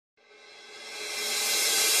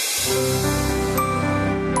Vice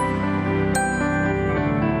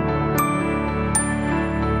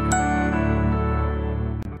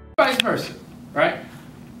versa, right?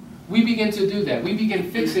 We begin to do that. We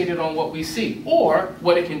begin fixated on what we see. Or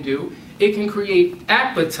what it can do, it can create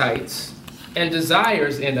appetites and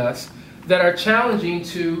desires in us that are challenging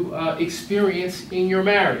to experience in your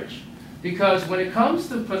marriage. Because when it comes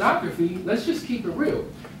to pornography, let's just keep it real.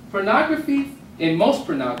 Pornography, in most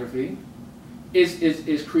pornography,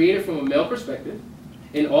 is created from a male perspective,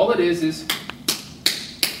 and all it is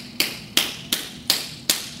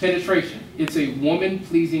penetration. It's a woman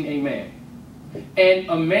pleasing a man. And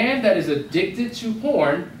a man that is addicted to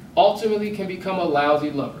porn ultimately can become a lousy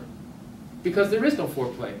lover. Because there is no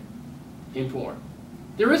foreplay in porn.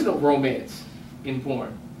 There is no romance in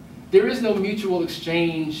porn. There is no mutual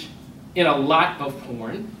exchange in a lot of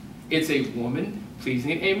porn. It's a woman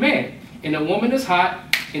pleasing a man. And the woman is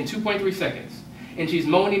hot in 2.3 seconds. And she's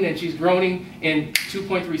moaning and she's groaning in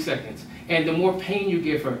 2.3 seconds. And the more pain you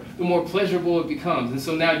give her, the more pleasurable it becomes. And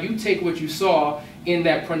so now you take what you saw in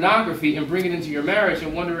that pornography and bring it into your marriage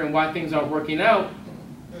and wondering why things aren't working out.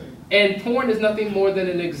 And porn is nothing more than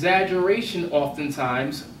an exaggeration,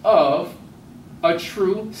 oftentimes, of a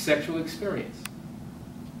true sexual experience.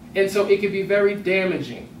 And so it can be very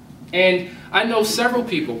damaging. And I know several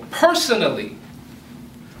people, personally,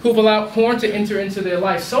 who've allowed porn to enter into their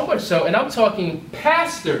life, so much so, and I'm talking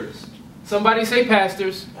pastors. Somebody say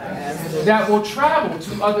pastors. Pastors. That will travel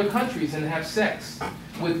to other countries and have sex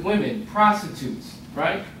with women, prostitutes,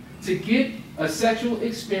 right? To get a sexual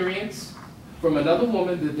experience from another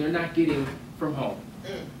woman that they're not getting from home.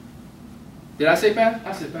 Did I say pastor?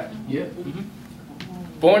 I said pastor. Yeah.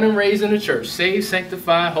 Born and raised in the church, saved,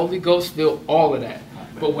 sanctified, Holy Ghost filled, all of that.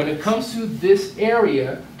 But when it comes to this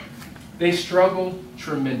area, they struggle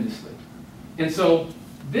tremendously. And so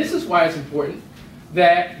this is why it's important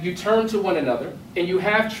that you turn to one another and you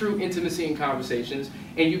have true intimacy in conversations,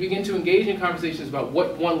 and you begin to engage in conversations about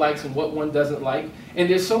what one likes and what one doesn't like. And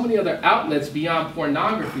there's so many other outlets beyond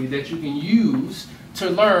pornography that you can use to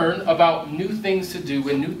learn about new things to do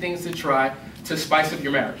and new things to try to spice up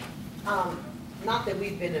your marriage. Not that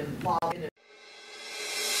we've been involved in it.